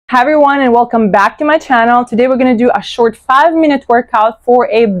Hi everyone, and welcome back to my channel. Today we're going to do a short 5-minute workout for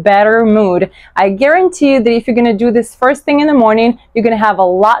a better mood. I guarantee you that if you're going to do this first thing in the morning, you're going to have a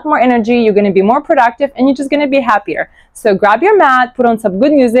lot more energy, you're going to be more productive, and you're just going to be happier. So grab your mat, put on some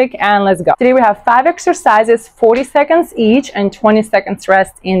good music, and let's go. Today we have 5 exercises, 40 seconds each and 20 seconds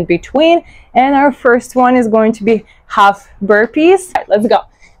rest in between. And our first one is going to be half burpees. All right, let's go.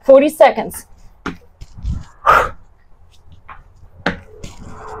 40 seconds.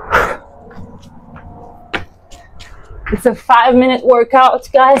 It's a 5-minute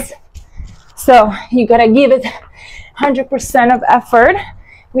workout, guys. So you gotta give it 100% of effort.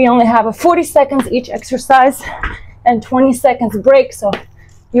 We only have a 40 seconds each exercise and 20 seconds break, so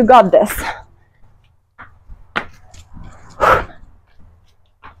you got this.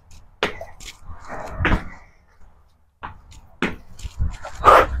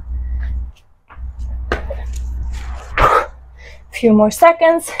 Few more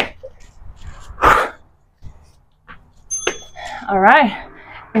seconds. All right,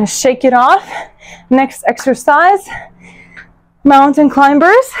 and shake it off. Next exercise, mountain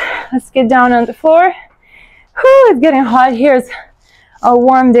climbers. Let's get down on the floor. Whew, it's getting hot here. It's a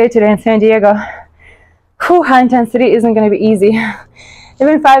warm day today in San Diego. Whew, high intensity isn't going to be easy.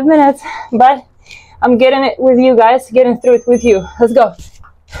 Even 5 minutes, but I'm getting it with you guys, getting through it with you. Let's go.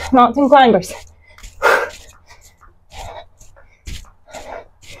 Mountain climbers.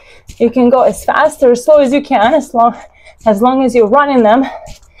 You can go as fast or as slow as you can, as long as you're running them,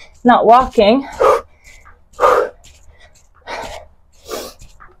 not walking.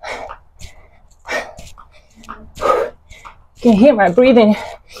 You can hear my breathing.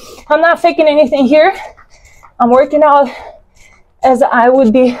 I'm not faking anything here. I'm working out as I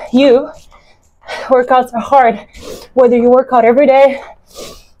would be you. Workouts are hard, whether you work out every day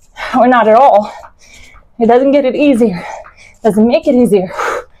or not at all. It doesn't get it easier. It doesn't make it easier.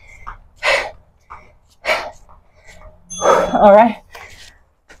 All right,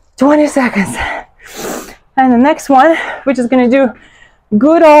 20 seconds. And the next one, we're just gonna do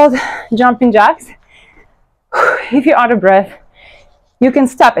good old jumping jacks. If you're out of breath, you can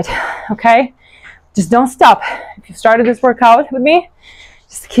stop it, okay? Just don't stop. If you started this workout with me,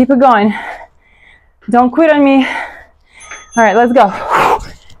 just keep it going. Don't quit on me. All right, let's go.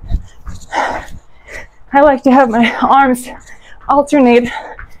 I like to have my arms alternate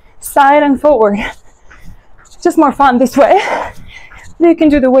side and forward. Just more fun this way. You can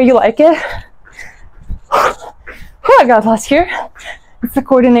do the way you like it. Oh, I got lost here. It's a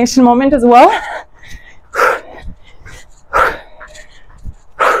coordination moment as well.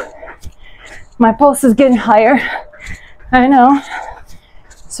 My pulse is getting higher. I know.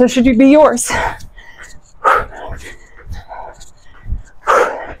 So should you be yours.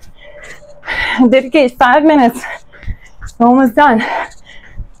 Dedicate 5 minutes. Almost done.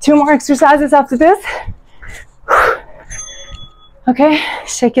 2 more exercises after this. Okay,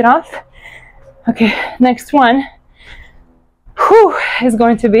 shake it off. Okay, next one is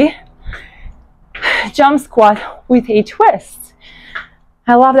going to be jump squat with a twist.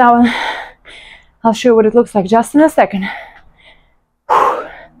 I love that one. I'll show you what it looks like just in a second. All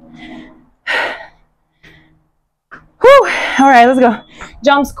right, let's go.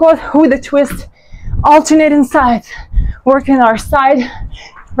 Jump squat with a twist, alternating sides. Working our side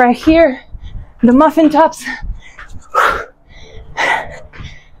right here, the muffin tops.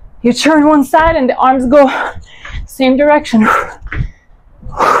 You turn one side and the arms go same direction.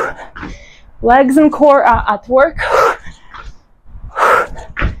 Legs and core are at work.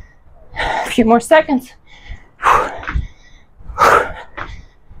 A few more seconds.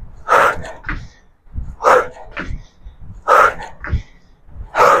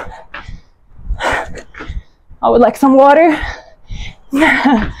 I would like some water,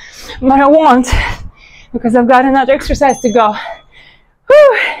 but I won't because I've got another exercise to go.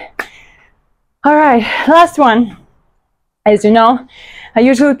 Whew. All right, last one. As you know, I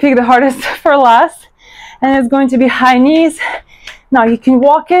usually pick the hardest for last, and it's going to be high knees. Now you can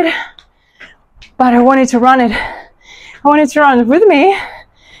walk it, but I want you to run it. I want you to run it with me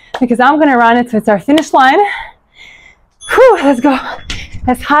because I'm gonna run it, so it's our finish line. Whew, let's go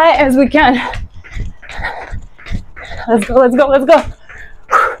as high as we can. Let's go, let's go, let's go.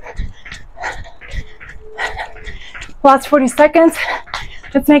 Last 40 seconds.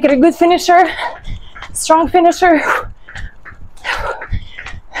 Let's make it a good finisher, strong finisher.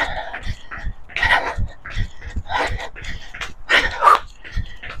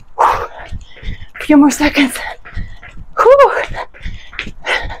 A few more seconds. Whew.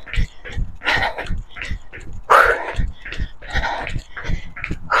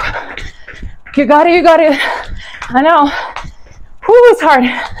 You got it, you got it. I know. Whew, it's hard.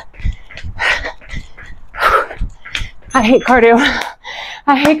 I hate cardio.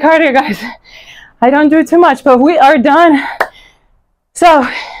 I hate cardio, guys. I don't do too much, but we are done. So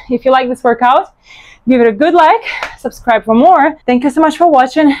if you like this workout, give it a good like, subscribe for more. Thank you so much for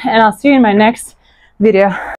watching, and I'll see you in my next video.